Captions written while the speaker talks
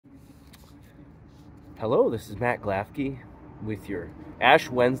Hello, this is Matt Glafcke with your Ash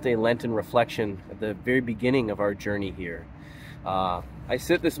Wednesday Lenten reflection at the very beginning of our journey here. I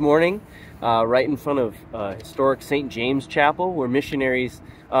sit this morning right in front of historic St. James Chapel, where missionaries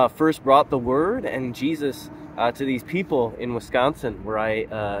first brought the Word and Jesus to these people in Wisconsin, where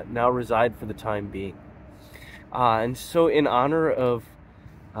I now reside for the time being. And so in honor of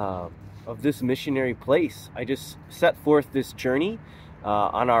this missionary place, I just set forth this journey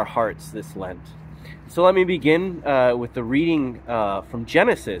on our hearts this Lent. So let me begin with the reading from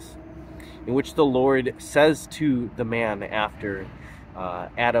Genesis, in which the Lord says to the man after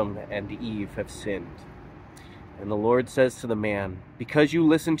Adam and Eve have sinned. And the Lord says to the man, "Because you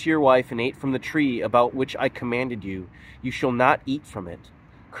listened to your wife and ate from the tree about which I commanded you, you shall not eat from it.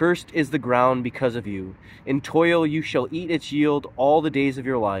 Cursed is the ground because of you. In toil you shall eat its yield all the days of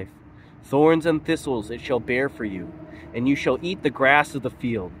your life. Thorns and thistles it shall bear for you, and you shall eat the grass of the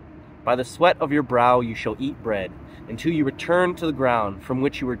field. By the sweat of your brow you shall eat bread, until you return to the ground from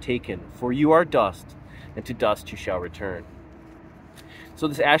which you were taken, for you are dust, and to dust you shall return." So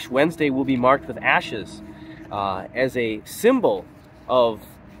this Ash Wednesday will be marked with ashes as a symbol of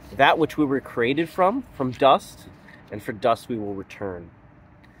that which we were created from dust, and for dust we will return.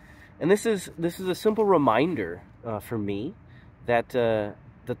 And this is a simple reminder for me that the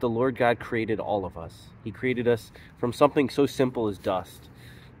Lord God created all of us. He created us from something so simple as dust.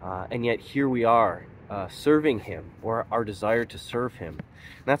 And yet here we are serving Him, or our desire to serve Him.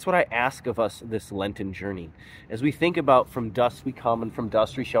 And that's what I ask of us this Lenten journey. As we think about from dust we come and from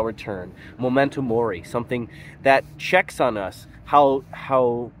dust we shall return, memento mori, something that checks on us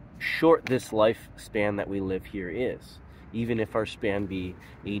how short this lifespan that we live here is. Even if our span be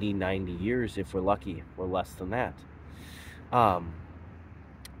 80, 90 years, if we're lucky, or less than that.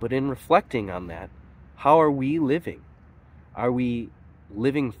 But in reflecting on that, how are we living? Are we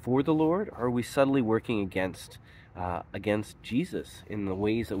living for the Lord, or are we subtly working against Jesus in the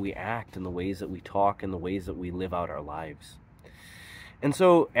ways that we act, in the ways that we talk, in the ways that we live out our lives? And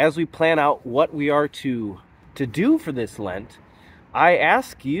so as we plan out what we are to do for this Lent, I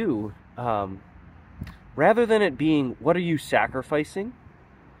ask you, rather than it being, what are you sacrificing?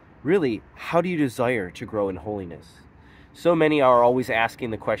 Really, how do you desire to grow in holiness? So many are always asking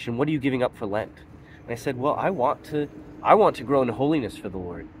the question, what are you giving up for Lent? And I said, well, I want to grow in holiness for the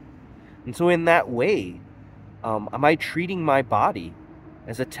Lord. And so in that way, am I treating my body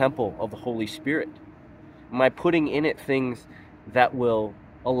as a temple of the Holy Spirit? Am I putting in it things that will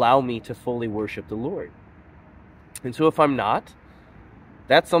allow me to fully worship the Lord? And so if I'm not,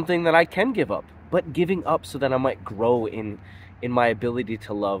 that's something that I can give up, but giving up so that I might grow in my ability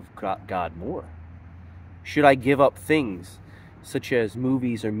to love God more. Should I give up things such as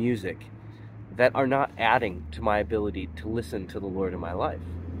movies or music that are not adding to my ability to listen to the Lord in my life?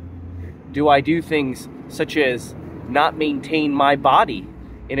 Do I do things such as not maintain my body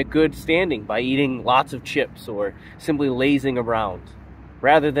in a good standing by eating lots of chips or simply lazing around,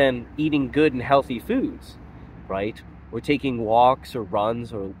 rather than eating good and healthy foods, right? Or taking walks or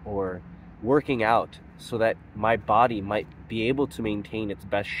runs or working out so that my body might be able to maintain its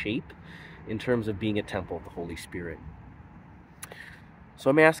best shape in terms of being a temple of the Holy Spirit. So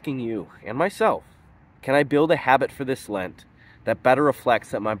I'm asking you and myself, can I build a habit for this Lent that better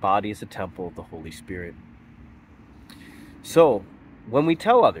reflects that my body is a temple of the Holy Spirit? So when we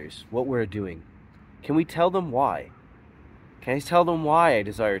tell others what we're doing, can we tell them why? Can I tell them why I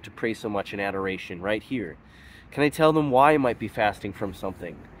desire to pray so much in adoration right here? Can I tell them why I might be fasting from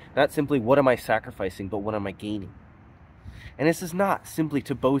something? Not simply what am I sacrificing, but what am I gaining? And this is not simply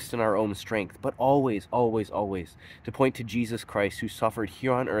to boast in our own strength, but always, always, always to point to Jesus Christ, who suffered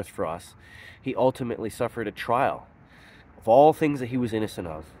here on earth for us. He ultimately suffered a trial of all things that He was innocent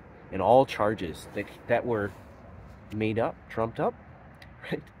of, and all charges that were made up, trumped up,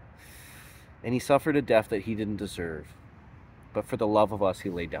 right? And He suffered a death that He didn't deserve. But for the love of us, He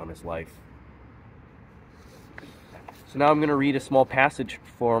laid down His life. So now I'm going to read a small passage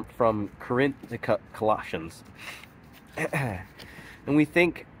from Colossians. And we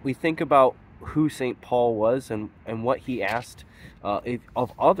think about who St. Paul was and what he asked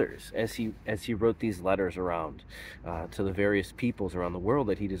of others as he wrote these letters around to the various peoples around the world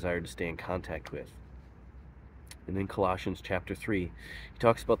that he desired to stay in contact with. And in Colossians chapter 3, he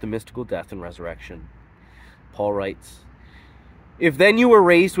talks about the mystical death and resurrection. Paul writes, "If then you were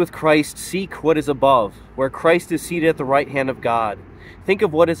raised with Christ, seek what is above, where Christ is seated at the right hand of God. Think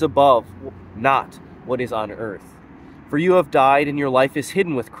of what is above, not what is on earth. For you have died, and your life is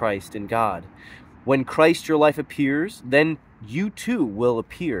hidden with Christ in God. When Christ your life appears, then you too will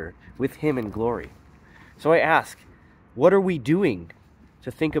appear with Him in glory." So I ask, what are we doing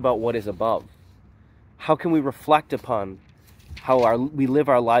to think about what is above? How can we reflect upon how we live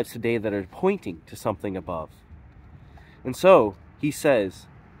our lives today that are pointing to something above? And so he says,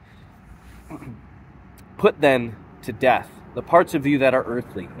 put then to death the parts of you that are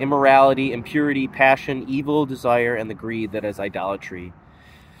earthly, immorality, impurity, passion, evil desire, and the greed that is idolatry.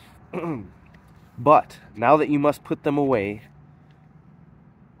 But now that you must put them away,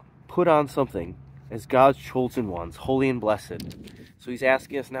 put on something as God's chosen ones, holy and blessed. So he's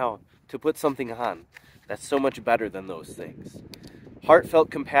asking us now to put something on that's so much better than those things. Heartfelt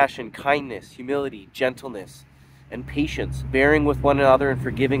compassion, kindness, humility, gentleness, and patience, bearing with one another and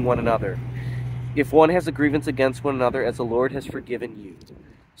forgiving one another. If one has a grievance against one another, as the Lord has forgiven you,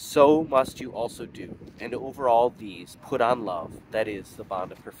 so must you also do. And over all these, put on love, that is, the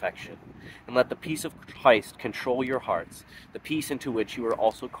bond of perfection. And let the peace of Christ control your hearts, the peace into which you are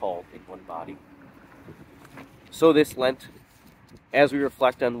also called in one body. So this Lent, as we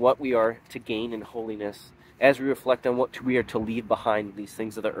reflect on what we are to gain in holiness, as we reflect on what we are to leave behind, these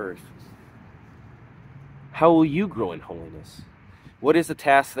things of the earth, how will you grow in holiness? What is the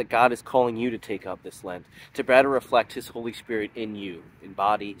task that God is calling you to take up this Lent, to better reflect His Holy Spirit in you, in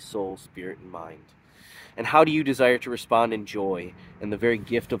body, soul, spirit, and mind? And how do you desire to respond in joy in the very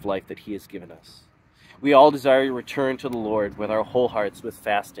gift of life that He has given us? We all desire to return to the Lord with our whole hearts, with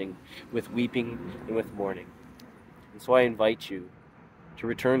fasting, with weeping, and with mourning. And so I invite you to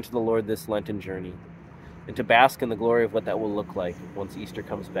return to the Lord this Lenten journey, and to bask in the glory of what that will look like once Easter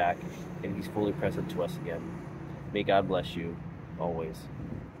comes back and He's fully present to us again. May God bless you always.